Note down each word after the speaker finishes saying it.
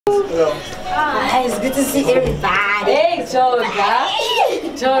Hi, it's good to see everybody. Hey, Joga.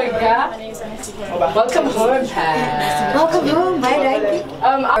 Joga. Welcome home, Pam. Welcome home, my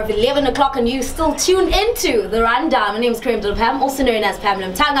Nike. 11 o'clock and you still tuned into The Rundown. My name is Pam, also known as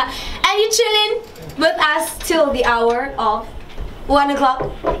Pamela Mtanga. And you're chilling with us till the hour of 1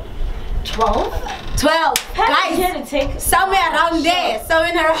 o'clock. 12? 12. Guys, here to take somewhere around there.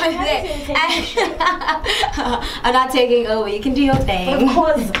 I'm not taking over. You can do your thing. Of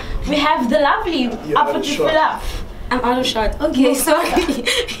course, we have the lovely outfit to fill up. I'm out of shot. Okay, sorry.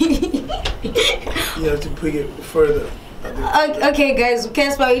 You have to put it further. Okay, guys,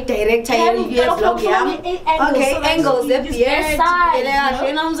 Cassper direct angles. You know what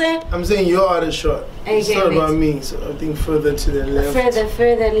I'm saying? I'm saying you're out of shot. It's not about me, so I think further to the left.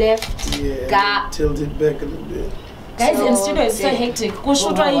 Further left. Yeah. Tilt it back a little bit. Guys, in studio it's so hectic. Go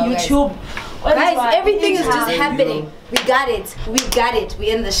shoot on YouTube. Guys, everything is just happening. We got it.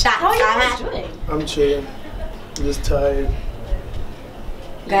 We're in the shot. How are you doing? I'm chilling. I'm just tired.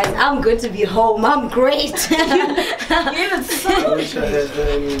 Guys, I'm good to be home. I'm great. I wish I had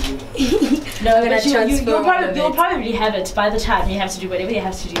energy. No, but you'll probably have it by the time you have to do whatever you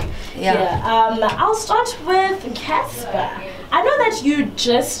have to do. Yeah. I'll start with Cassper. I know that you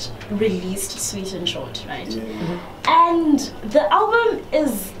just released Sweet and Short, right? Yeah. And the album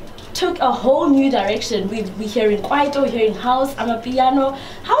took a whole new direction. We're hearing Kwaito, hearing house, Amapiano.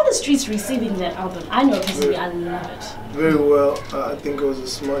 How are the streets receiving that album? I know personally, I love it. Very well. I think it was a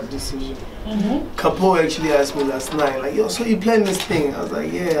smart decision. Capo actually asked me last night, like, yo, so you playing this thing? I was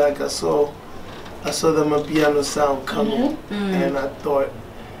like, yeah, like I saw the Amapiano sound coming, and I thought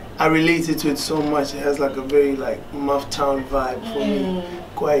I related to it so much. It has like a very like Muff Town vibe for me,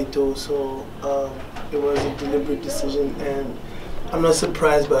 Kwaito. So it was a deliberate decision, and I'm not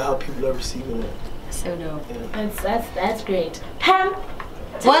surprised by how people are receiving it. So dope. Yeah. That's great. Pam,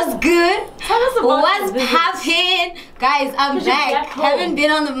 what's good? Tell us about what's happening? Guys, I'm back. Haven't been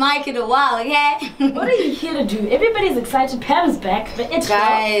on the mic in a while, okay? What are you here to do? Everybody's excited. Pam's back. But it's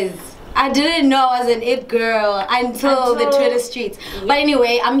guys, I didn't know I was an it girl until the Twitter streets. Yep. But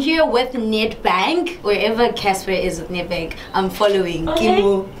anyway, I'm here with Nedbank. Wherever Cassper is with Nedbank, I'm following.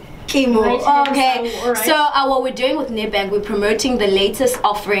 Kimu. Okay, right. So what we're doing with Nedbank, we're promoting the latest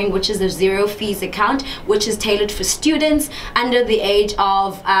offering, which is a zero fees account, which is tailored for students under the age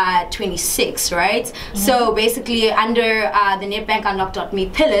of 26, right? So basically under the Nedbank Unlock.me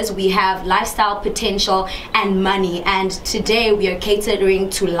pillars, we have lifestyle, potential, and money. And today we are catering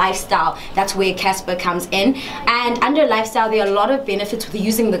to lifestyle. That's where Cassper comes in. And under lifestyle, there are a lot of benefits with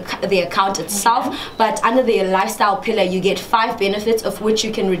using the account itself, but under the lifestyle pillar, you get 5 benefits, of which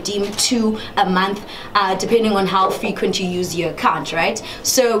you can redeem 2 a month, depending on how frequent you use your account, right?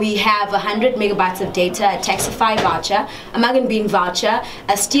 So we have 100 megabytes of data, a Taxify voucher, a Mug and Bean voucher,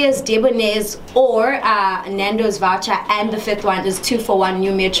 a Steers Debonair's or Nando's voucher, and the 5th one is 2-for-1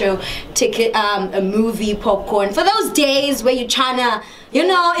 new metro ticket, a movie, popcorn, for those days where you're trying to, you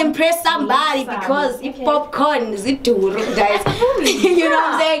know, impress somebody, because if popcorn is it too, guys, you know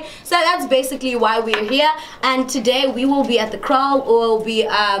what I'm saying? So that's basically why we're here. And today we will be at the Crawl. We'll be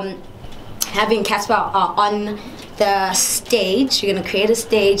having Cassper on the stage. We're gonna create a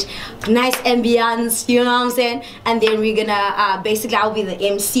stage, nice ambience, you know what I'm saying? And then we're gonna basically, I'll be the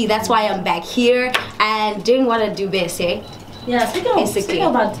MC. That's why I'm back here and doing what I do best, eh? Yeah, speaking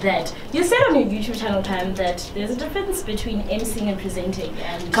about that, you said on your YouTube channel, Pam, that there's a difference between emceeing and presenting.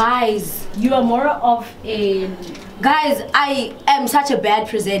 And guys, you are more of a... Guys, I am such a bad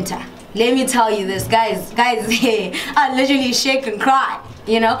presenter. Let me tell you this, guys, I literally shake and cry,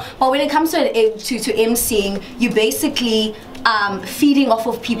 you know? But when it comes to emceeing, you basically feeding off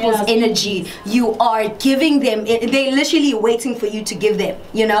of people's energy. You are giving them, they're literally waiting for you to give them,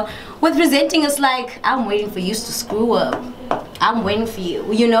 you know? With presenting, it's like, I'm waiting for you to screw up. I'm waiting for you,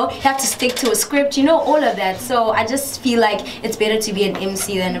 you know? You have to stick to a script, you know, all of that. So I just feel like it's better to be an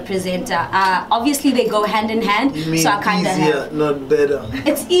MC than a presenter. Obviously, they go hand in hand. You mean so I kind of easier, not better.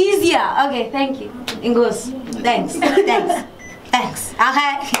 It's easier. Okay, thank you. Ingos, thanks. Thanks.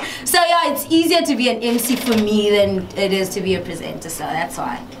 Okay. So yeah, it's easier to be an MC for me than it is to be a presenter. So that's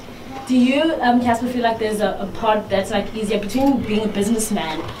why. Do you, Cassper, feel like there's a part that's like easier between being a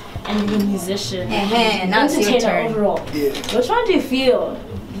businessman and being a musician and entertainer overall? Yeah. Which one do you feel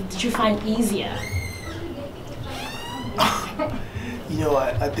did you find easier? You know,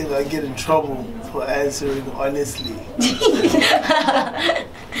 I think I get in trouble for answering honestly.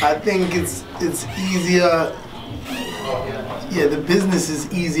 I think it's easier. Yeah, the business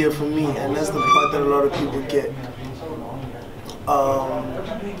is easier for me, and that's the part that a lot of people get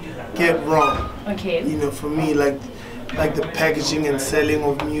wrong. Okay. You know, for me, like like the packaging and selling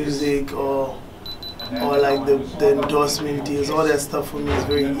of music or like the endorsement deals, all that stuff for me is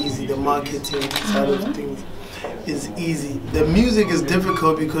very easy. The marketing side of things is easy. The music is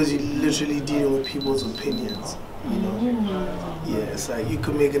difficult because you're literally dealing with people's opinions, you know. Yeah, it's like you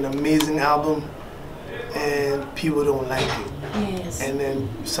could make an amazing album and people don't like it. Yes. And then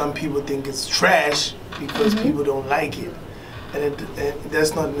some people think it's trash because people don't like it. And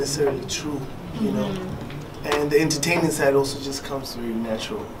that's not necessarily true, you know. And the entertaining side also just comes very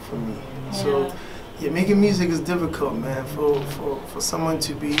natural for me. So yeah, making music is difficult, man. For someone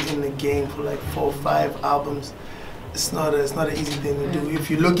to be in the game for like 4 or 5 albums, it's not an easy thing to do. If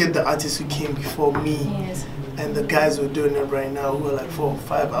you look at the artists who came before me and the guys who are doing it right now, who are like 4 or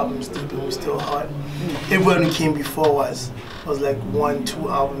 5 albums deep and we're still hot. Everyone who came before was like 1, 2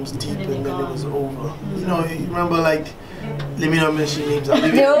 albums deep and then it was over. You know, you remember like, let me not mention names. I'll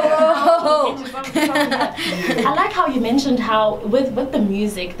leave it I like how you mentioned how with the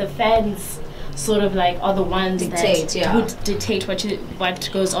music, the fans sort of like are the ones that would dictate what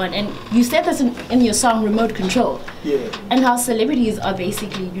goes on. And you said this in your song Remote Control. Yeah. And how celebrities are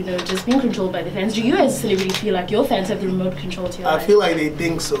basically, you know, just being controlled by the fans. Do you as a celebrity feel like your fans have the remote control to your life? I feel like they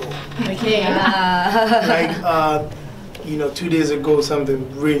think so. Okay. Like, you know, 2 days ago something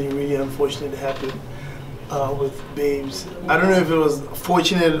really, really unfortunate happened with Babes. I don't know if it was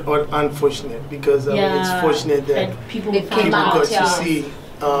fortunate or unfortunate because it's fortunate that people got to see.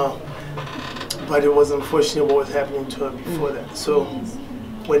 But it was unfortunate what was happening to her before that. So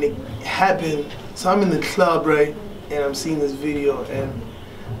when it happened, so I'm in the club, right, and I'm seeing this video and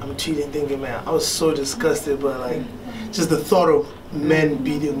I'm tweeting thinking, man, I was so disgusted by like just the thought of men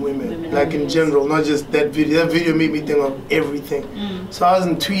beating women, like in general, not just that video. That video made me think of everything. So I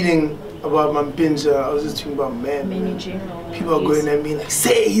wasn't tweeting about Mampinja, I was just tweeting about men in general. People are going at me like,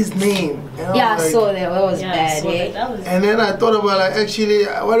 say his name. And I saw that. That was bad, And then I thought about like, actually,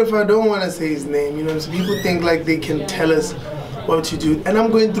 what if I don't want to say his name? You know, so people think like they can tell us what to do. And I'm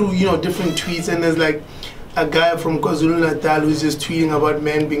going through, you know, different tweets and there's like a guy from KwaZulu-Natal who's just tweeting about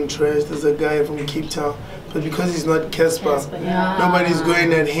men being trashed. There's a guy from Cape Town. But because he's not Cassper, nobody's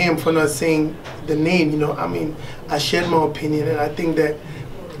going at him for not saying the name, you know. I mean, I shared my opinion and I think that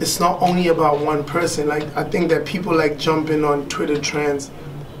it's not only about one person. Like, I think that people like jumping on Twitter trends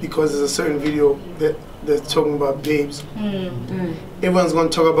because there's a certain video that they're talking about Babes. Everyone's going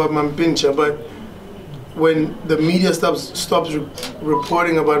to talk about Mampinja, but when the media stops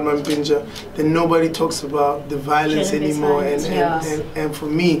reporting about Mampinja, then nobody talks about the violence anymore. And for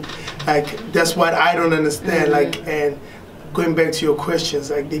me, like, that's what I don't understand. Like, and going back to your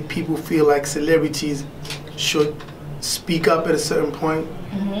questions, like, people feel like celebrities should speak up at a certain point,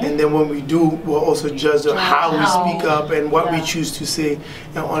 and then when we do, we'll also judge how we speak up and what we choose to say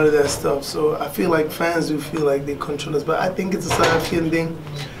and all of that stuff. So I feel like fans do feel like they control us, but I think it's a South African thing.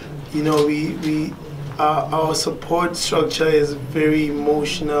 You know, our support structure is very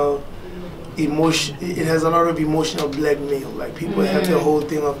emotional. It has a lot of emotional blackmail. Like, people have the whole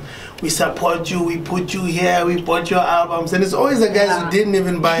thing of, we support you, we put you here, we bought your albums, and it's always the guys who didn't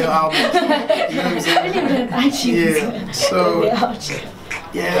even buy your albums. You know what I'm saying? I didn't even buy you. Yeah. So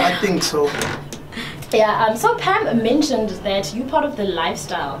yeah, I think so. Yeah. So Pam mentioned that you're part of the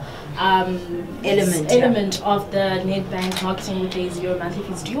lifestyle element of the Nedbank marketing with the 0 monthly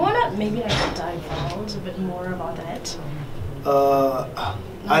fees. Do you want to maybe like divulge a bit more about that?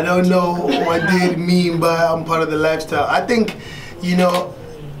 I don't know what they mean by I'm part of the lifestyle. I think, you know,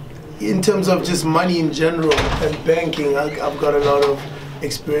 in terms of just money in general and banking, I've got a lot of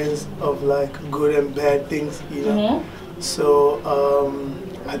experience of like good and bad things, you know. So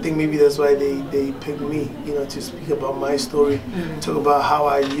I think maybe that's why they picked me, you know, to speak about my story, talk about how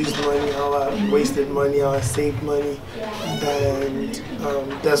I used money, how I wasted money, how I saved money, and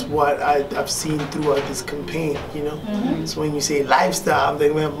that's what I've seen throughout this campaign, you know. So when you say lifestyle, I'm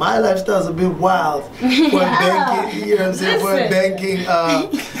thinking, man, my lifestyle's a bit wild for a banking, you know what I'm saying, for a banking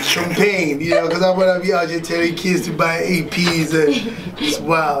campaign, you know, because I want to be out here telling kids to buy APs, and it's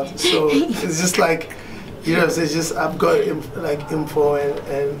wild. So it's just like, you know, so it's just I've got like info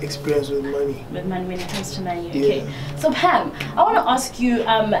and experience with money. With money when it comes to money, okay. So Pam, I want to ask you,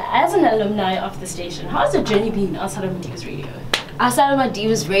 as an alumni of the station, how's the journey been outside of Madibaz Radio? Outside of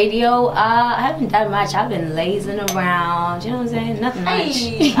Madibaz Radio, I haven't done much. I've been lazing around, you know what I'm saying? Nothing much.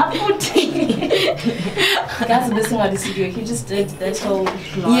 Hey, I'm 14. Guys are missing out the studio. You just did that whole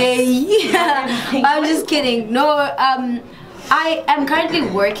blast. Yeah. I'm just kidding. No, I am currently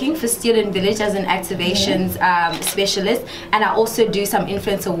working for Student Village as an activations specialist, and I also do some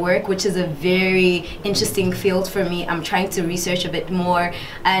influencer work, which is a very interesting field for me. I'm trying to research a bit more,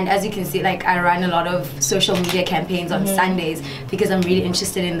 and as you can see, like I run a lot of social media campaigns on Sundays because I'm really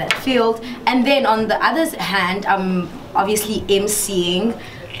interested in that field. And then on the other hand, I'm obviously MCing.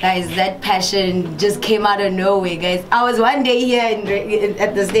 Guys, that passion just came out of nowhere, guys. I was one day here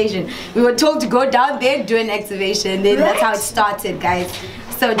at the station. We were told to go down there, do an activation. Then that's how it started, guys.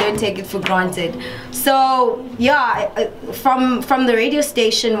 So don't take it for granted. So yeah, from the radio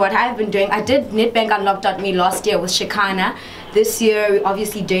station, what I've been doing, I did Nedbank Unlocked.me last year with Shikana. This year, we're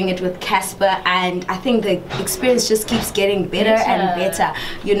obviously doing it with Cassper, and I think the experience just keeps getting better and better.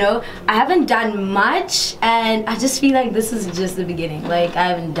 You know, I haven't done much, and I just feel like this is just the beginning. Like, I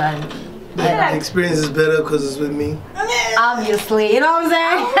haven't done. The experience is better because it's with me. Obviously, you know what I'm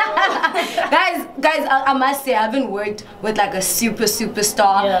saying? guys, I must say I haven't worked with like a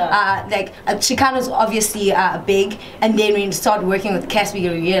superstar. Like Chicano's obviously big, and then when you start working with Cassper,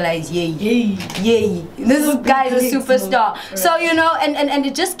 you realize, this guy is a superstar. Right. So you know, and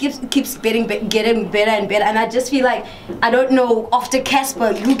it just keeps getting better and better. And I just feel like I don't know after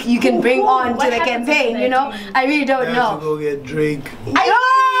Cassper who you can bring on to the campaign. You know, I really don't know. Go get Drake.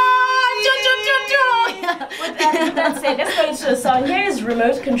 With that said, let's go into a song. Here is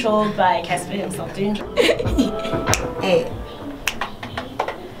Remote Controlled by Cassper himself. Do you enjoy? Hey.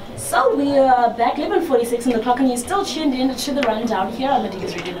 So we are back, 11:46 on the clock, and you're still tuned in to the rundown here on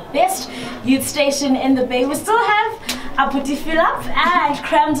Madibaz Radio, the best youth station in the Bay. We still have Aputi Philip and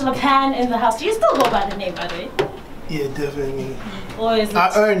Cram de la Pan in the house. Do you still go by the name, by the way? Yeah, definitely. Or is it?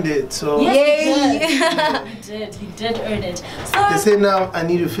 I earned it, so. Yes, you did earn it. So they say now I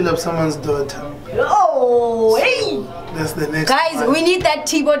need to fill up someone's daughter. Oh, hey! That's the next Guys, part. we need that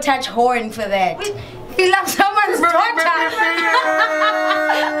T-Bo touch horn for that. Fill up someone's daughter.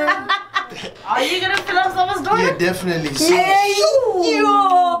 Are you gonna fill up someone's daughter? Yeah, definitely. So,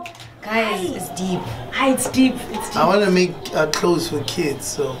 Guys, it's deep. It's deep. I want to make clothes for kids,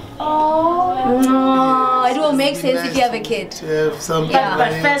 so. It will make sense if you have a kid. To have something.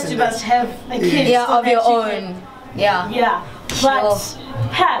 But first you must have a kid. Yeah, so of your own. Yeah. But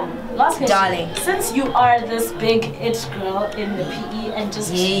Pam, last question. Darling. Since you are this big it girl in the PE and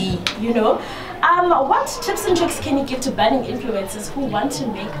just you know, what tips and tricks can you give to budding influencers who want to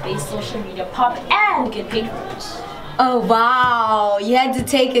make their social media pop and get paid for it? Oh wow, you had to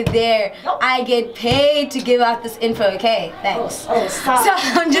take it there. Nope. I get paid to give out this info, okay? Thanks. Stop. So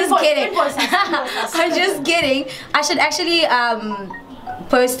I'm just kidding. I'm just kidding. I should actually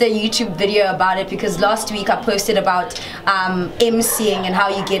post a YouTube video about it, because last week I posted about MCing and how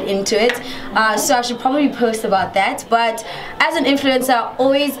you get into it. So I should probably post about that. But as an influencer,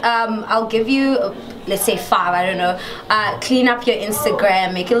 always I'll give you let's say 5, I don't know, clean up your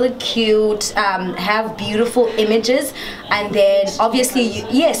Instagram, make it look cute, have beautiful images, and then obviously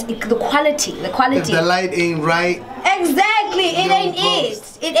the quality. If the light ain't right, exactly, it ain't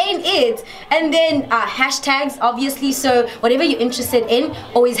it. And then hashtags, obviously, so whatever you're interested in,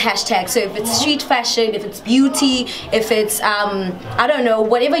 always hashtag. So if it's street fashion, if it's beauty, if it's I don't know,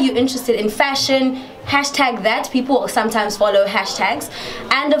 whatever you're interested in, fashion, hashtag that. People sometimes follow hashtags.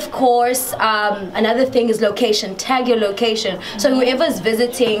 And of course, another thing is location. Tag your location. So whoever's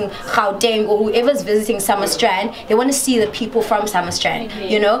visiting Gauteng or whoever's visiting Summerstrand, they want to see the people from Summerstrand.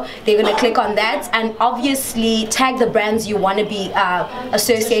 You know, they're going to click on that, and obviously tag the brands you want to be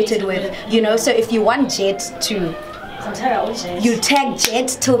associated with. You know, so if you want Jet to, you tag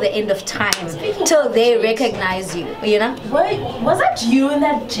Jet till the end of time, till they recognize you, you know? Wait, was that you in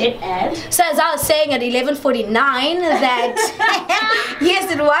that Jet ad? So as I was saying at 11:49 that, yes,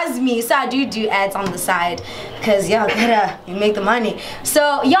 it was me. So I do ads on the side, because you make the money.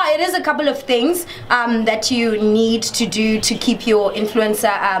 So yeah, it is a couple of things that you need to do to keep your influencer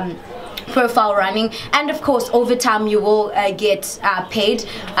profile running, and of course over time you will get paid,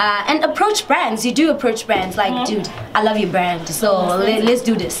 and approach brands. You do approach brands like, dude, I love your brand, so let's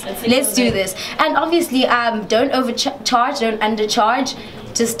do this, and obviously don't overcharge, don't undercharge,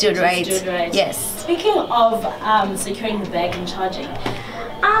 just do it right. Yes. Speaking of securing the bag and charging,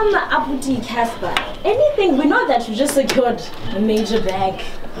 Aputi, Cassper, anything, we know that you just secured a major bag.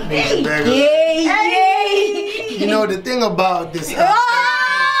 Yay! You know the thing about this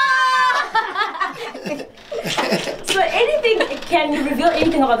So anything, can you reveal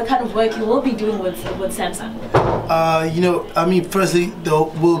anything about the kind of work you will be doing with Samsung? You know, I mean, firstly, there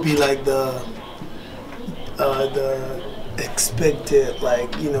will be like the expected,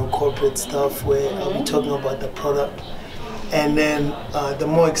 like, you know, corporate stuff where I'll be talking about the product, and then the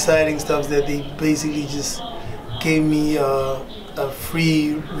more exciting stuff that they basically just gave me a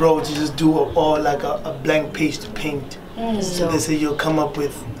free role to just do a blank page to paint. So they said you'll come up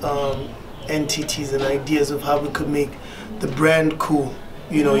with entities and ideas of how we could make the brand cool,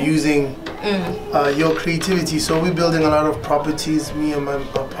 you know, using your creativity. So we're building a lot of properties, me and my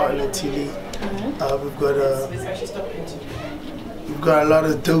partner Tilly. We've got a lot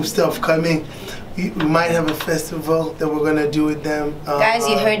of dope stuff coming. We might have a festival that we're gonna do with them. Guys,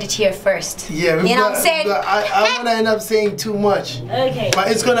 you heard it here first. Yeah, I want to end up saying too much. Okay. But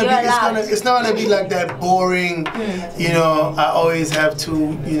it's not gonna be like that boring. You know, I always have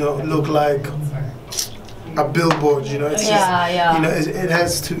to, you know, look like a billboard. You know, it's just, you know, it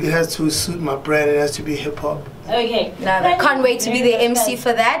has to suit my brand. It has to be hip hop. Okay. I can't wait to be the MC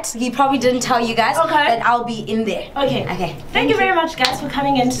for that. He probably didn't tell you guys that I'll be in there. Okay. Thank you very much, guys, for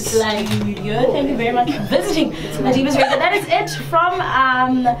coming into the studio. Thank you very much for visiting Madibaz Radio. That is it from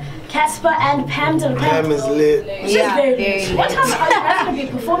Cassper and Pam. Pam is lit. She's very lit. What time are you guys going to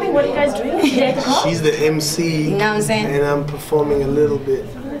be performing? What are you guys doing today at the club? She's the MC. You know what I'm saying? And I'm performing a little bit.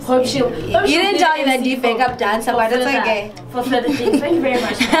 Hope she'll you didn't tell you that deep makeup dancer, but it's okay. For further things. Thank you very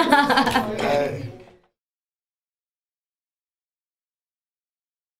much.